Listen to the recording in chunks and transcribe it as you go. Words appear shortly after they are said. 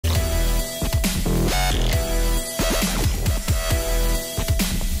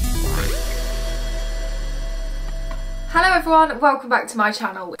everyone, welcome back to my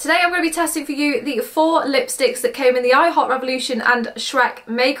channel. Today I'm going to be testing for you the 4 lipsticks that came in the I Heart Revolution and Shrek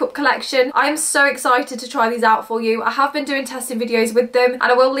makeup collection. I am so excited to try these out for you. I have been doing testing videos with them and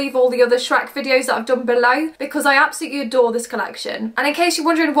I will leave all the other Shrek videos that I've done below because I absolutely adore this collection. And in case you're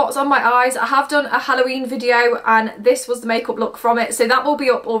wondering what's on my eyes, I have done a Halloween video and this was the makeup look from it, so that will be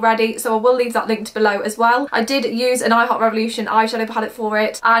up already, so I will leave that linked below as well. I did use an I Heart Revolution eyeshadow palette for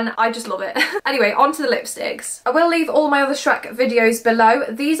it and I just love it. Anyway, on to the lipsticks. I will leave all my other Shrek videos below.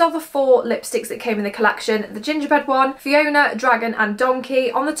 These are the 4 lipsticks that came in the collection. The gingerbread one, Fiona, Dragon and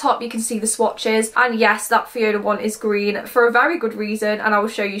Donkey. On the top you can see the swatches, and yes, that Fiona one is green for a very good reason and I will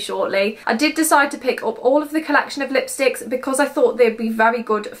show you shortly. I did decide to pick up all of the collection of lipsticks because I thought they'd be very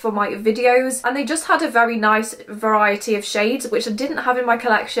good for my videos, and they just had a very nice variety of shades which I didn't have in my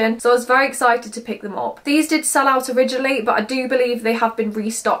collection, so I was very excited to pick them up. These did sell out originally, but I do believe they have been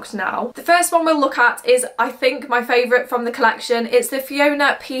restocked now. The first one we'll look at is, I think, my favourite from the collection. It's the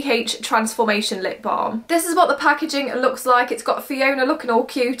Fiona PH Transformation Lip Balm. This is what the packaging looks like. It's got Fiona looking all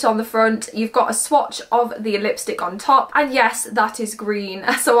cute on the front. You've got a swatch of the lipstick on top, and yes, that is green,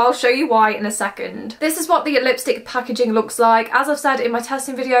 so I'll show you why in a second. This is what the lipstick packaging looks like. As I've said in my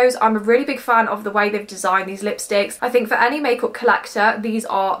testing videos, I'm a really big fan of the way they've designed these lipsticks. I think for any makeup collector, these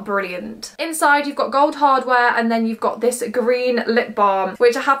are brilliant. Inside you've got gold hardware and then you've got this green lip balm,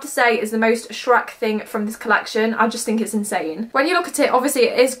 which I have to say is the most Shrek thing from this collection. I just think it's insane. When you look at it, obviously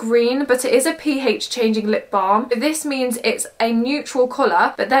it is green, but it is a pH changing lip balm. This means it's a neutral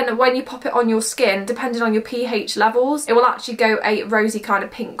colour, but then when you pop it on your skin, depending on your pH levels, it will actually go a rosy kind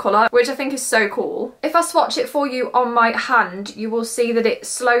of pink colour, which I think is so cool. If I swatch it for you on my hand, you will see that it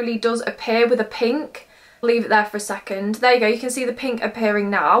slowly does appear with a pink. Leave it there for a second. There you go, you can see the pink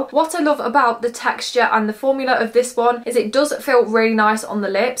appearing now. What I love about the texture and the formula of this one is it does feel really nice on the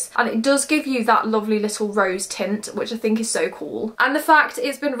lips, and it does give you that lovely little rose tint, which I think is so cool. And the fact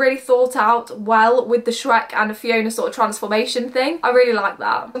it's been really thought out well with the Shrek and Fiona sort of transformation thing, I really like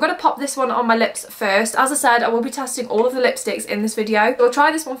that. I'm going to pop this one on my lips first. As I said, I will be testing all of the lipsticks in this video, so I'll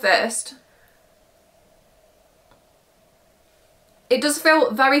try this one first. It does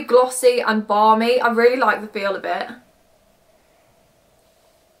feel very glossy and balmy. I really like the feel of it.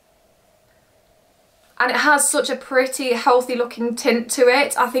 And it has such a pretty, healthy looking tint to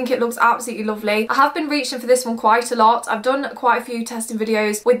it. I think it looks absolutely lovely. I have been reaching for this one quite a lot. I've done quite a few testing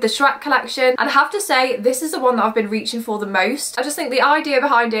videos with the Shrek collection, and I have to say this is the one that I've been reaching for the most. I just think the idea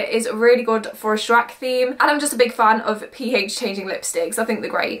behind it is really good for a Shrek theme, and I'm just a big fan of pH changing lipsticks. I think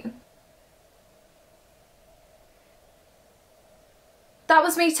they're great. That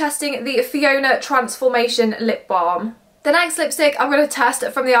was me testing the Fiona Transformation Lip Balm. The next lipstick I'm going to test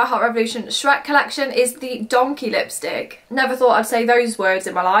from the I Heart Revolution Shrek collection is the Donkey lipstick. Never thought I'd say those words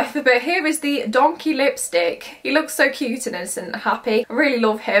in my life, but here is the Donkey lipstick. He looks so cute and innocent and happy. I really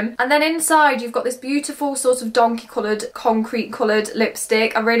love him. And then inside you've got this beautiful sort of donkey coloured, concrete coloured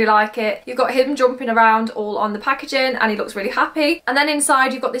lipstick. I really like it. You've got him jumping around all on the packaging and he looks really happy. And then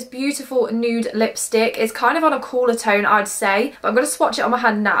inside you've got this beautiful nude lipstick. It's kind of on a cooler tone, I'd say, but I'm going to swatch it on my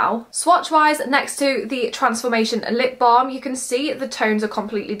hand now. Swatch wise, next to the Transformation Lip Balm, you can see the tones are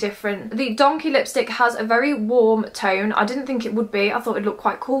completely different. The Donkey lipstick has a very warm tone. I didn't think it would be. I thought it'd look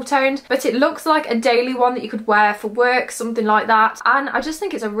quite cool toned, but it looks like a daily one that you could wear for work, something like that, and I just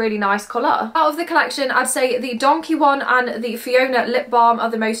think it's a really nice colour. Out of the collection, I'd say the Donkey one and the Fiona lip balm are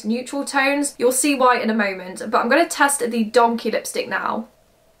the most neutral tones. You'll see why in a moment, but I'm going to test the Donkey lipstick now.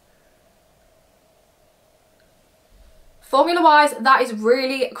 Formula wise, that is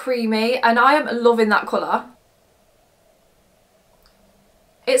really creamy and I am loving that colour.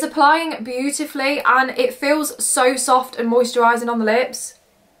 It's applying beautifully and it feels so soft and moisturising on the lips.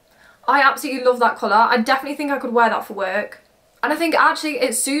 I absolutely love that colour. I definitely think I could wear that for work. And I think actually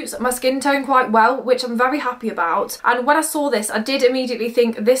it suits my skin tone quite well, which I'm very happy about. And when I saw this, I did immediately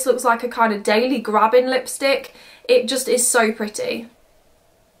think this looks like a kind of daily grabbing lipstick. It just is so pretty.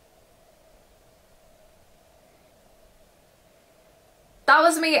 That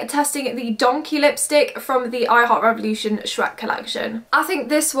was me testing the Donkey lipstick from the I Heart Revolution Shrek collection. I think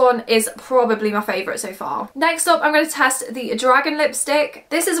this one is probably my favourite so far. Next up, I'm going to test the Dragon lipstick.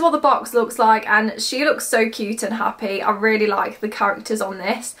 This is what the box looks like and she looks so cute and happy. I really like the characters on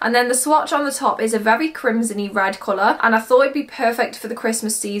this. And then the swatch on the top is a very crimsony red colour, and I thought it'd be perfect for the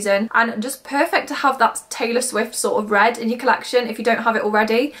Christmas season and just perfect to have that Taylor Swift sort of red in your collection if you don't have it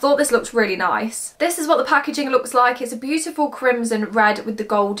already. Thought this looked really nice. This is what the packaging looks like. It's a beautiful crimson red red with the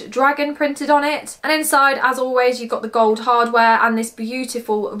gold dragon printed on it. And inside, as always, you've got the gold hardware and this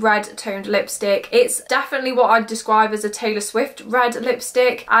beautiful red toned lipstick. It's definitely what I'd describe as a Taylor Swift red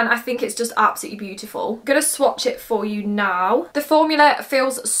lipstick, and I think it's just absolutely beautiful. I'm gonna swatch it for you now. The formula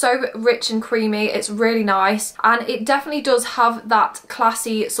feels so rich and creamy. It's really nice, and it definitely does have that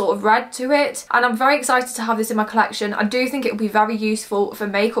classy sort of red to it, and I'm very excited to have this in my collection. I do think it will be very useful for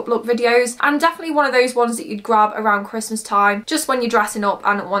makeup look videos, and definitely one of those ones that you'd grab around Christmas time, just when you're dressing up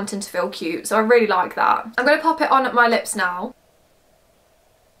and wanting to feel cute. So I really like that. I'm going to pop it on my lips now.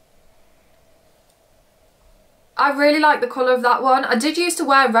 I really like the colour of that one. I did used to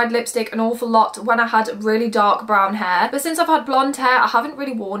wear red lipstick an awful lot when I had really dark brown hair, but since I've had blonde hair I haven't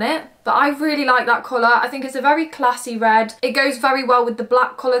really worn it. But I really like that colour. I think it's a very classy red. It goes very well with the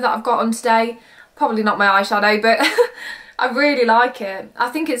black colour that I've got on today. Probably not my eyeshadow, but I really like it. I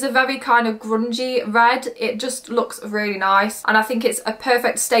think it's a very kind of grungy red. It just looks really nice, and I think it's a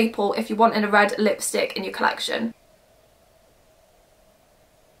perfect staple if you're wanting a red lipstick in your collection.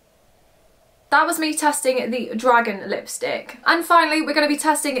 That was me testing the Dragon lipstick. And finally, we're going to be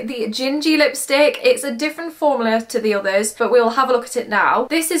testing the Gingy lipstick. It's a different formula to the others, but we'll have a look at it now.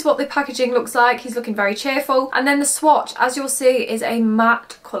 This is what the packaging looks like. He's looking very cheerful. And then the swatch, as you'll see, is a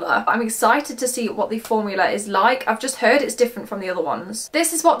matte colour. I'm excited to see what the formula is like. I've just heard it's different from the other ones.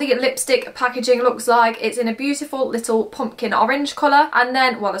 This is what the lipstick packaging looks like. It's in a beautiful little pumpkin orange colour, and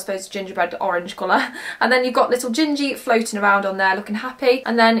then, well, I suppose gingerbread orange colour. And then you've got little Gingy floating around on there looking happy.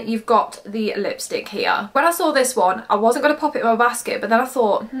 And then you've got the lipstick here. When I saw this one, I wasn't going to pop it in my basket, but then I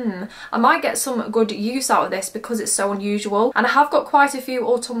thought, I might get some good use out of this because it's so unusual, and I have got quite a few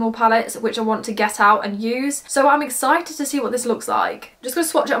autumnal palettes which I want to get out and use, so I'm excited to see what this looks like. I'm just going to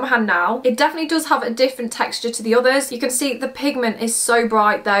swatch it on my hand now. It definitely does have a different texture to the others. You can see the pigment is so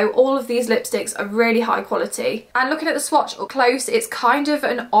bright though. All of these lipsticks are really high quality, and looking at the swatch up close, it's kind of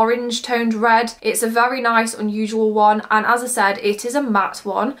an orange toned red. It's a very nice unusual one, and as I said, it is a matte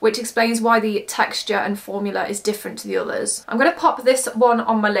one, which explains why the texture and formula is different to the others. I'm going to pop this one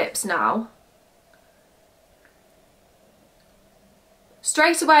on my lips now.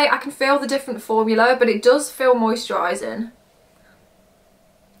 Straight away I can feel the different formula, but it does feel moisturising.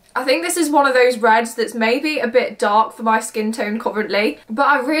 I think this is one of those reds that's maybe a bit dark for my skin tone currently, but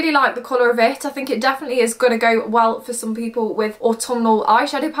I really like the colour of it. I think it definitely is going to go well for some people with autumnal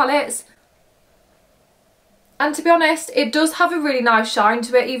eyeshadow palettes. And to be honest, it does have a really nice shine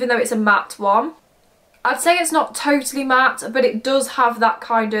to it, even though it's a matte one. I'd say it's not totally matte, but it does have that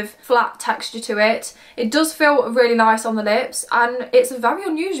kind of flat texture to it. It does feel really nice on the lips, and it's a very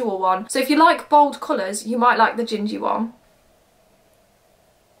unusual one. So if you like bold colours, you might like the Gingy one.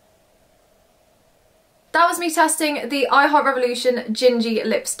 That was me testing the I Heart Revolution Gingy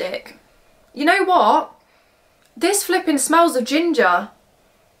lipstick. You know what? This flipping smells of ginger.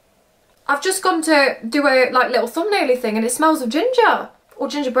 I've just gone to do a little thumbnail thing and it smells of ginger. Or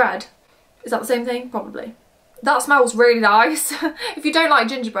gingerbread. Is that the same thing? Probably. That smells really nice. If you don't like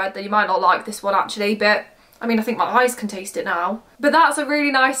gingerbread, then you might not like this one actually, but I mean, I think my eyes can taste it now. But that's a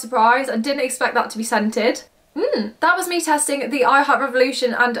really nice surprise. I didn't expect that to be scented. That was me testing the I Heart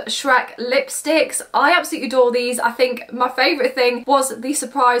Revolution and Shrek lipsticks. I absolutely adore these. I think my favourite thing was the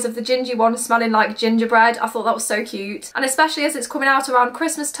surprise of the Gingy one smelling like gingerbread. I thought that was so cute. And especially as it's coming out around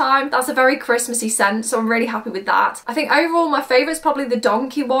Christmas time, that's a very Christmassy scent, so I'm really happy with that. I think overall my favourite is probably the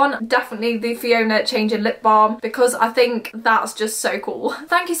Donkey one. Definitely the Fiona Changing Lip Balm, because I think that's just so cool.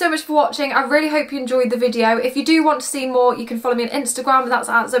 Thank you so much for watching. I really hope you enjoyed the video. If you do want to see more, you can follow me on Instagram. That's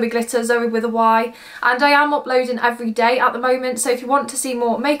at Zoey Glitter, Zoey with a Y. And I am uploading every day at the moment, so if you want to see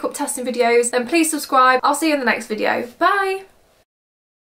more makeup testing videos, then please subscribe. I'll see you in the next video. Bye!